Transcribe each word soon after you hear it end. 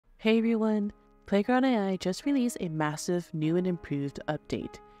Hey everyone! PlaygroundAI just released a massive new and improved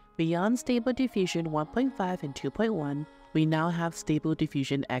update. Beyond Stable Diffusion 1.5 and 2.1, we now have Stable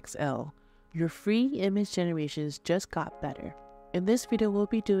Diffusion XL. Your free image generations just got better. In this video, we'll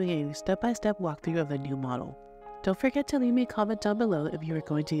be doing a step-by-step walkthrough of the new model. Don't forget to leave me a comment down below if you are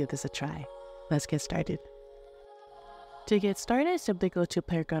going to give this a try. Let's get started. To get started, simply go to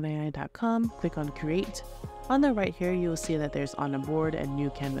playgroundai.com, click on Create. On the right here, you will see that there's On a Board and New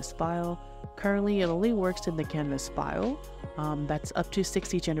Canvas File. Currently, it only works in the Canvas file. That's up to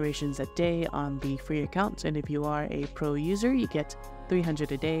 60 generations a day on the free account, and if you are a pro user, you get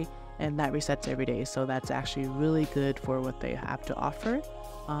 300 a day, and that resets every day, so that's actually really good for what they have to offer.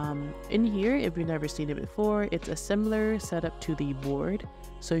 In here, if you've never seen it before, it's a similar setup to the board,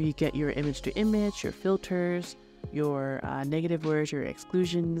 so you get your image to image, your filters, your negative words, your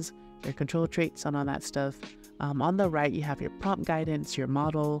exclusions, your control traits, and all that stuff. On the right, you have your prompt guidance, your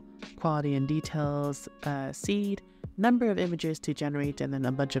model, quality and details, seed, number of images to generate, and then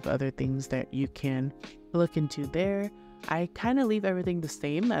a bunch of other things that you can look into there. I kind of leave everything the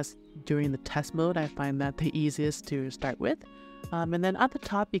same as during the test mode. I find that the easiest to start with. And then at the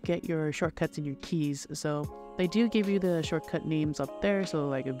top, you get your shortcuts and your keys. So they do give you the shortcut names up there. So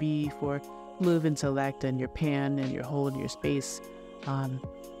like a V for move and select, and your pan and your hold and your space.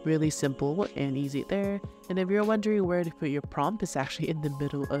 Really simple and easy there. And if you're wondering where to put your prompt, it's actually in the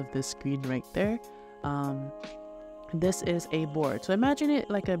middle of the screen right there. This is a board, so imagine it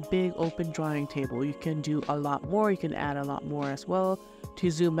like a big open drawing table. You can do a lot more, you can add a lot more as well.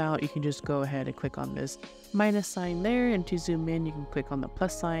 To zoom out, you can just go ahead and click on this minus sign there, and to zoom in, you can click on the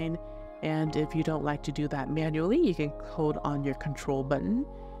plus sign. And if you don't like to do that manually, you can hold on your control button,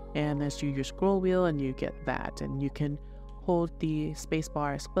 and let's do your scroll wheel, and you get that. And you can hold the space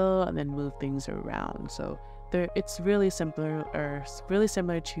bar as well, and then move things around. So it's really simpler, or really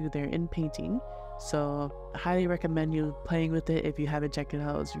similar to their in painting. So I highly recommend you playing with it if you haven't checked it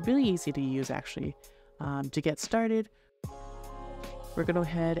out. It's really easy to use actually. To get started, we're going to go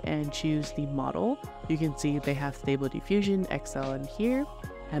ahead and choose the model. You can see they have Stable Diffusion XL in here,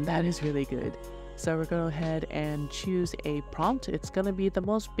 and that is really good. So we're going to go ahead and choose a prompt. It's going to be the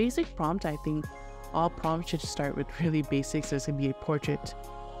most basic prompt. I think all prompts should start with really basics. There's going to be a portrait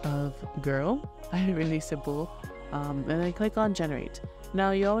of girl, really simple. And then click on generate.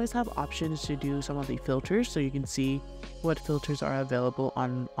 Now you always have options to do some of the filters, so you can see what filters are available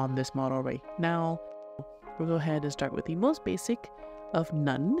on this model right now. We'll go ahead and start with the most basic of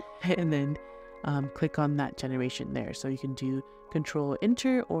none, and then click on that generation there. So you can do Control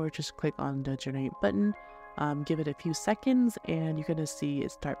Enter, or just click on the generate button. Give it a few seconds, and you're gonna see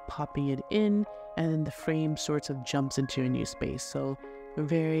it start popping it in, and then the frame sort of jumps into a new space. So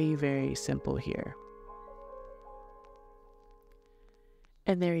very, very simple here.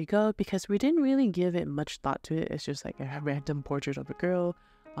 And there you go, because we didn't really give it much thought to it. It's just like a random portrait of a girl.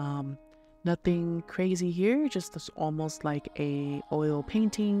 Nothing crazy here, just almost like a oil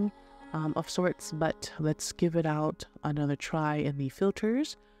painting of sorts. But let's give it out another try in the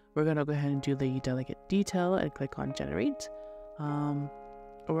filters. We're gonna go ahead and do the delicate detail and click on generate.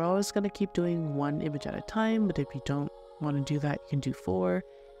 We're always gonna keep doing one image at a time, but if you don't want to do that, you can do 4.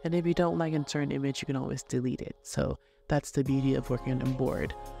 And if you don't like a certain image, you can always delete it. So that's the beauty of working on a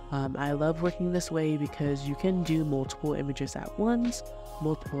board. I love working this way because you can do multiple images at once,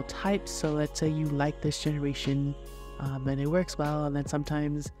 multiple types. So let's say you like this generation and it works well, and then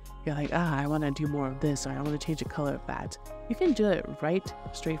sometimes you're like, I want to do more of this, or I want to change the color of that. You can do it right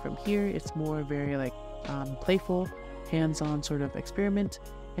straight from here. It's more very like playful, hands-on sort of experiment.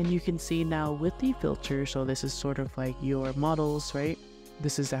 And you can see now with the filter, so this is sort of like your models, right?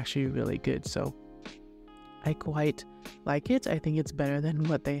 This is actually really good. So I quite like it. I think it's better than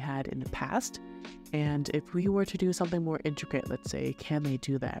what they had in the past. And if we were to do something more intricate, let's say, can they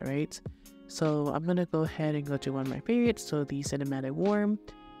do that, right? So I'm going to go ahead and go to one of my favorites, so the cinematic warm,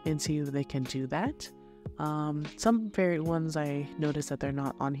 and see if they can do that. Some favorite ones I noticed that they're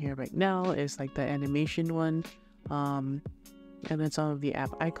not on here right now is like the animation one, and then some of the app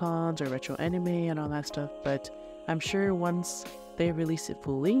icons or retro anime and all that stuff. But I'm sure once they release it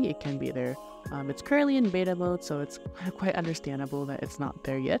fully, it can be there. It's currently in beta mode, so it's quite understandable that it's not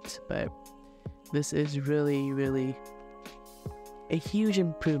there yet, but this is really, really a huge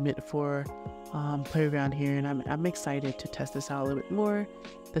improvement for Playground here, and I'm excited to test this out a little bit more.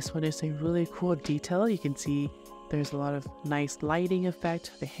 This one is a really cool detail. You can see there's a lot of nice lighting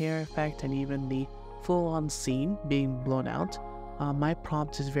effect, the hair effect, and even the full-on scene being blown out. My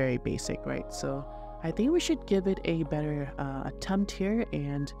prompt is very basic, right? So I think we should give it a better attempt here,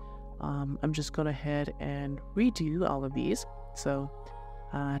 and I'm just going ahead and redo all of these. So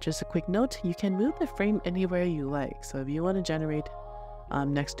Just a quick note, you can move the frame anywhere you like. So if you want to generate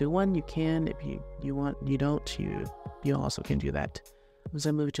next to one, you can. If you don't, you also can do that. I'm just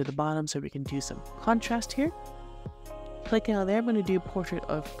gonna move it to the bottom so we can do some contrast here. Clicking on there, I'm gonna do portrait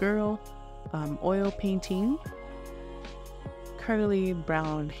of girl, oil painting, curly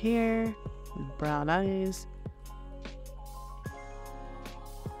brown hair, brown eyes,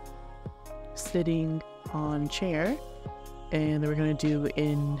 sitting on chair, and then we're gonna do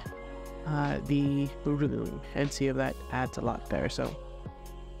in the room and see if that adds a lot there. So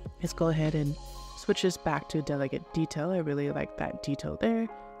let's go ahead and switch this back to delegate detail. I really like that detail there.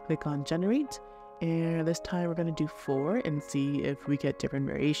 Click on generate, and this time we're going to do 4 and see if we get different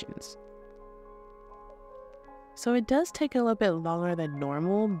variations. So it does take a little bit longer than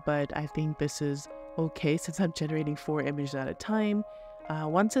normal, but I think this is okay since I'm generating 4 images at a time.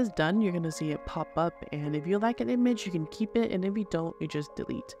 Once it's done, you're going to see it pop up, and if you like an image, you can keep it, and if you don't, you just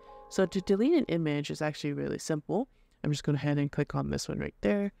delete. So to delete an image is actually really simple. I'm just going to go ahead and click on this one right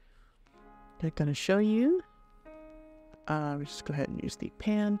there. I'm going to show you. Just go ahead and use the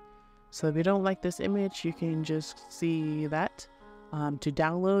pan. So if you don't like this image, you can just see that. To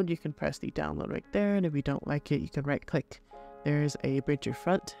download, you can press the download right there, and if you don't like it, you can right click. There's a bring to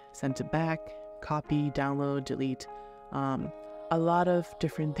front, send to back, copy, download, delete. A lot of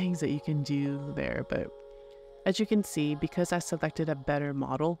different things that you can do there, but as you can see, because I selected a better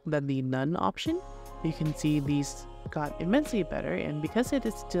model than the none option, you can see these got immensely better, and because it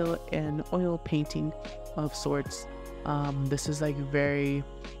is still an oil painting of sorts, this is like very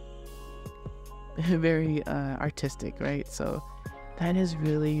artistic, right? So that is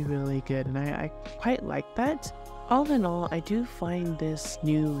really good, and I quite like that. All in all, I do find this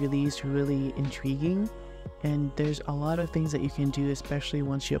new release really intriguing, and there's a lot of things that you can do, especially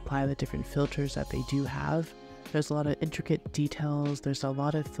once you apply the different filters that they do have. There's a lot of intricate details, there's a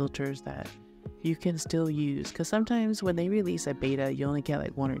lot of filters that you can still use, because sometimes when they release a beta, you only get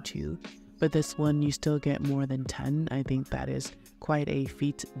like 1 or 2, but this one you still get more than 10. I think that is quite a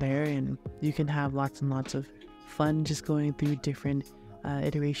feat there, and you can have lots and lots of fun just going through different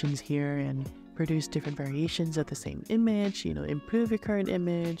iterations here and produce different variations of the same image, you know, improve your current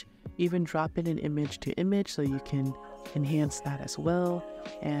image, even drop in an image to image so you can enhance that as well.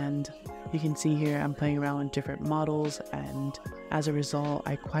 And you can see here I'm playing around with different models, and as a result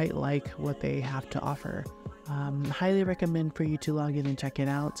I quite like what they have to offer. Highly recommend for you to log in and check it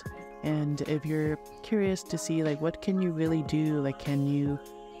out. And if you're curious to see like what can you really do, like can you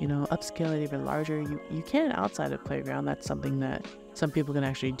know, upscale it even larger, you can outside of Playground. That's something that some people can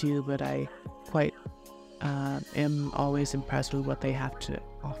actually do, but I quite am always impressed with what they have to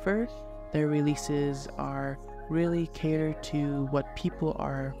offer. Their releases are really catered to what people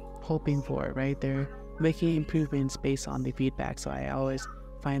are hoping for, right? They're making improvements based on the feedback, so I always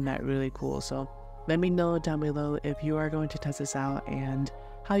find that really cool. So let me know down below if you are going to test this out and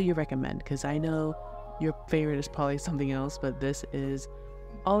how you recommend, because I know your favorite is probably something else, but this is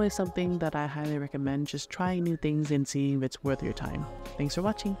always something that I highly recommend, just trying new things and seeing if it's worth your time. Thanks for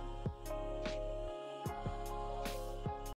watching.